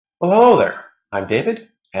Well, hello there. I'm David,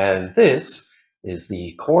 and this is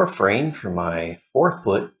the core frame for my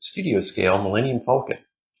 4-foot studio scale Millennium Falcon.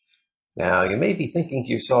 Now, you may be thinking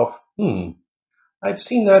to yourself, I've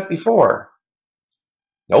seen that before.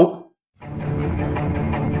 Nope.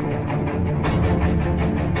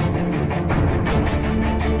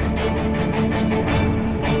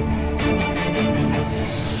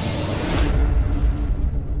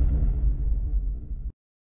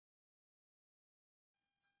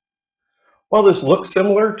 While this looks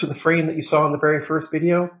similar to the frame that you saw in the very first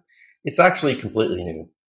video, it's actually completely new,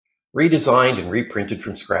 redesigned and reprinted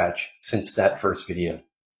from scratch since that first video.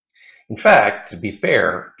 In fact, to be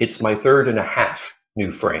fair, it's my 3.5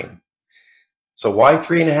 new frame. So why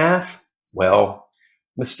 3.5? Well,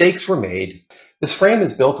 mistakes were made. This frame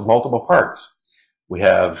is built of multiple parts. We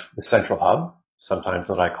have the central hub, sometimes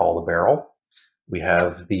that I call the barrel. We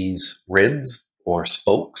have these ribs or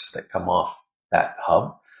spokes that come off that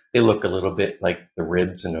hub. They look a little bit like the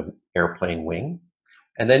ribs in an airplane wing.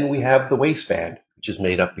 And then we have the waistband, which is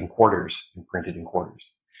made up in quarters and printed in quarters.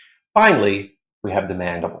 Finally, we have the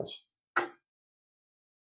mandibles.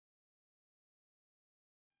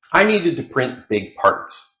 I needed to print big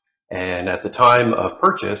parts, and at the time of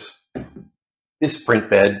purchase, this print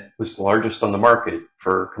bed was the largest on the market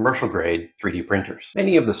for commercial grade 3D printers.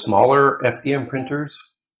 Many of the smaller FDM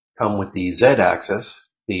printers come with the Z-axis,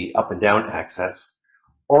 the up and down axis,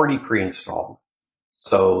 already pre-installed.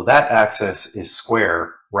 So that axis is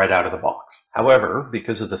square right out of the box. However,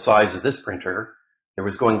 because of the size of this printer, there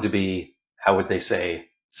was going to be, how would they say,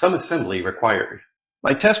 some assembly required.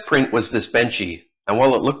 My test print was this benchy, and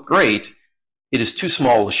while it looked great, it is too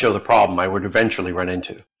small to show the problem I would eventually run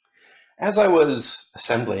into. As I was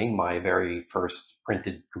assembling my very first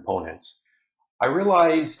printed components, I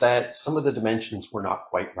realized that some of the dimensions were not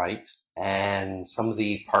quite right, and some of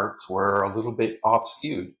the parts were a little bit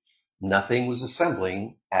off-skewed. Nothing was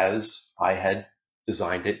assembling as I had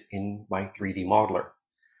designed it in my 3D modeler.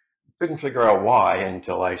 Couldn't figure out why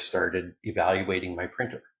until I started evaluating my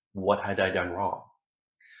printer. What had I done wrong?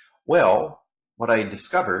 Well, what I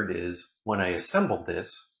discovered is when I assembled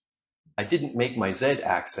this, I didn't make my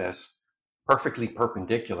Z-axis perfectly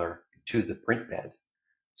perpendicular to the print bed.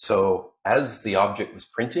 So as the object was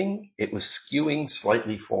printing, it was skewing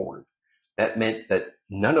slightly forward. That meant that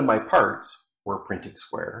none of my parts were printing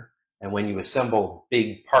square. And when you assemble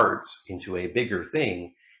big parts into a bigger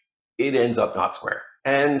thing, it ends up not square.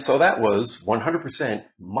 And so that was 100%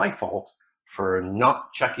 my fault for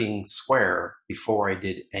not checking square before I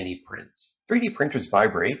did any prints. 3D printers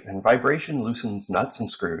vibrate, and vibration loosens nuts and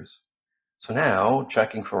screws. So now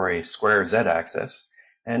checking for a square Z-axis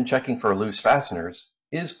and checking for loose fasteners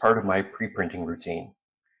is part of my pre-printing routine.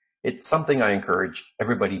 It's something I encourage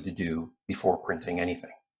everybody to do before printing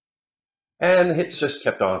anything. And the hits just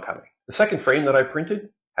kept on coming. The second frame that I printed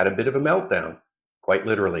had a bit of a meltdown, quite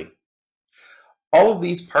literally. All of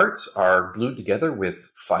these parts are glued together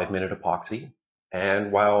with 5-minute epoxy,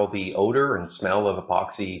 and while the odor and smell of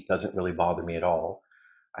epoxy doesn't really bother me at all,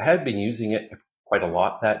 I had been using it quite a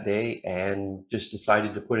lot that day and just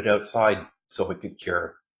decided to put it outside so it could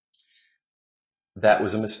cure. That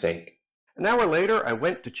was a mistake. An hour later, I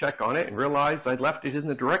went to check on it and realized I'd left it in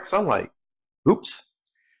the direct sunlight. Oops.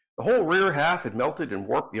 The whole rear half had melted and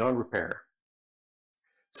warped beyond repair.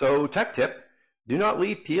 So, tech tip, do not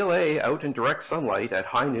leave PLA out in direct sunlight at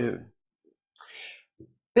high noon.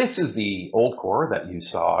 This is the old core that you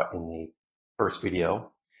saw in the first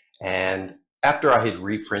video, and after I had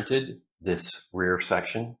reprinted this rear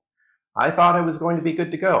section, I thought I was going to be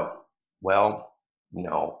good to go. Well,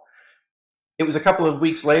 no. It was a couple of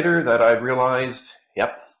weeks later that I realized,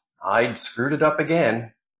 yep, I'd screwed it up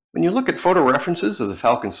again. When you look at photo references of the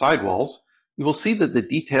Falcon sidewalls, you will see that the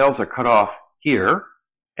details are cut off here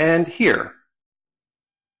and here.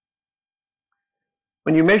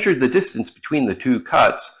 When you measure the distance between the two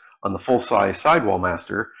cuts on the full-size sidewall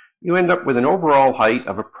master, you end up with an overall height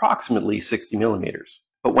of approximately 60 millimeters.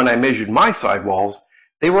 But when I measured my sidewalls,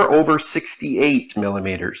 they were over 68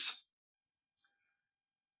 millimeters.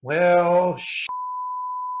 Well,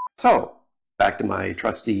 So, back to my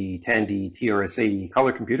trusty Tandy TRS-80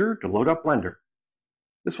 color computer to load up Blender.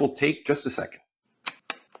 This will take just a second.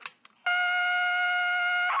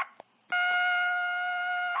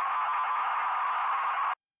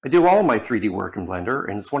 I do all my 3D work in Blender,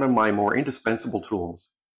 and it's one of my more indispensable tools.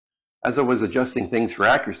 As I was adjusting things for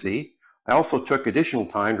accuracy, I also took additional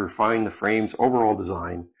time to refine the frame's overall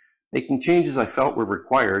design, making changes I felt were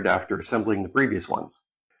required after assembling the previous ones.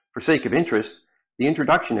 For sake of interest, the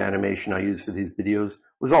introduction animation I used for these videos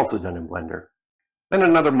was also done in Blender. Then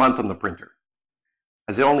another month on the printer.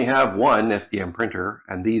 As I only have one FDM printer,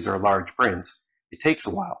 and these are large prints, it takes a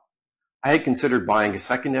while. I had considered buying a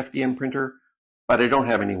second FDM printer, but I don't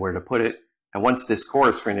have anywhere to put it, and once this core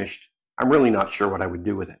is finished, I'm really not sure what I would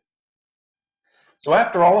do with it. So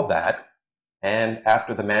after all of that, and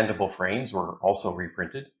after the mandible frames were also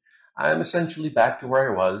reprinted, I'm essentially back to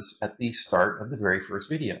where I was at the start of the very first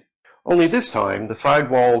video. Only this time, the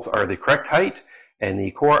side walls are the correct height, and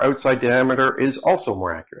the core outside diameter is also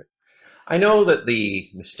more accurate. I know that the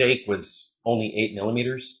mistake was only 8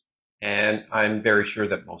 millimeters, and I'm very sure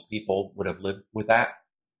that most people would have lived with that,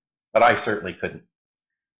 but I certainly couldn't.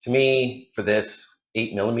 To me, for this,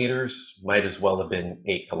 8 millimeters might as well have been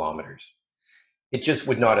 8 kilometers. It just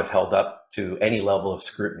would not have held up to any level of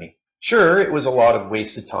scrutiny. Sure, it was a lot of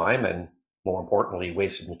wasted time and, more importantly,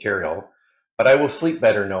 wasted material, but I will sleep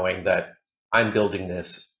better knowing that I'm building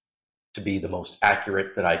this to be the most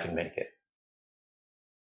accurate that I can make it.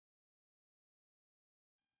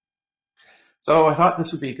 So I thought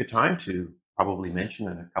this would be a good time to probably mention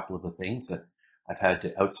a couple of the things that I've had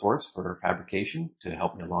to outsource for fabrication to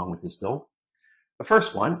help me along with this build. The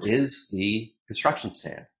first one is the construction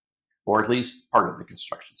stand, or at least part of the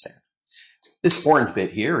construction stand. This orange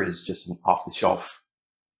bit here is just an off-the-shelf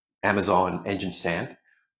Amazon engine stand,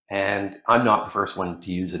 and I'm not the first one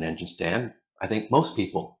to use an engine stand. I think most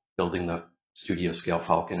people building the studio scale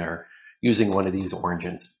Falcon are using one of these orange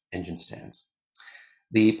engine stands.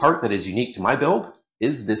 The part that is unique to my build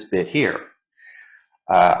is this bit here.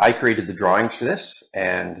 I created the drawings for this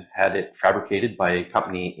and had it fabricated by a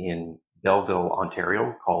company in Belleville,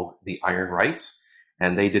 Ontario called the Iron Rights,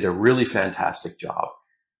 and they did a really fantastic job.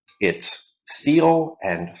 It's steel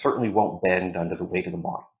and certainly won't bend under the weight of the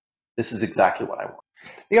model. This is exactly what I want.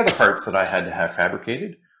 The other parts that I had to have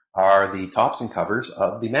fabricated are the tops and covers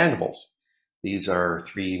of the mandibles. These are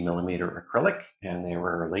 3 millimeter acrylic, and they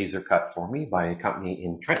were laser cut for me by a company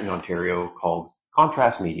in Trenton, Ontario called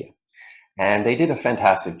Contrast Media. And they did a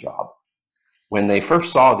fantastic job. When they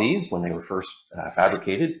first saw these, when they were first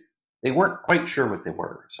fabricated, they weren't quite sure what they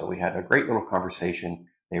were. So we had a great little conversation.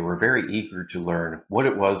 They were very eager to learn what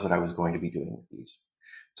it was that I was going to be doing with these.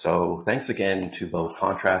 So thanks again to both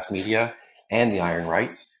Contrast Media and the Iron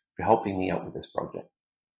Rights for helping me out with this project.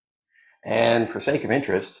 And for sake of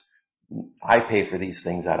interest, I pay for these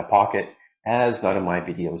things out of pocket, as none of my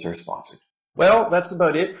videos are sponsored. Well, that's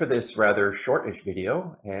about it for this rather shortish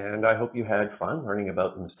video, and I hope you had fun learning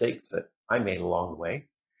about the mistakes that I made along the way.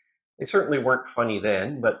 They certainly weren't funny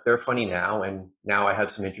then, but they're funny now, and now I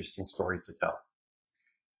have some interesting stories to tell.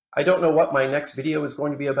 I don't know what my next video is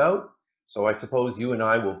going to be about, so I suppose you and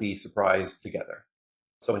I will be surprised together.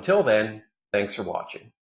 So until then, thanks for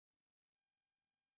watching.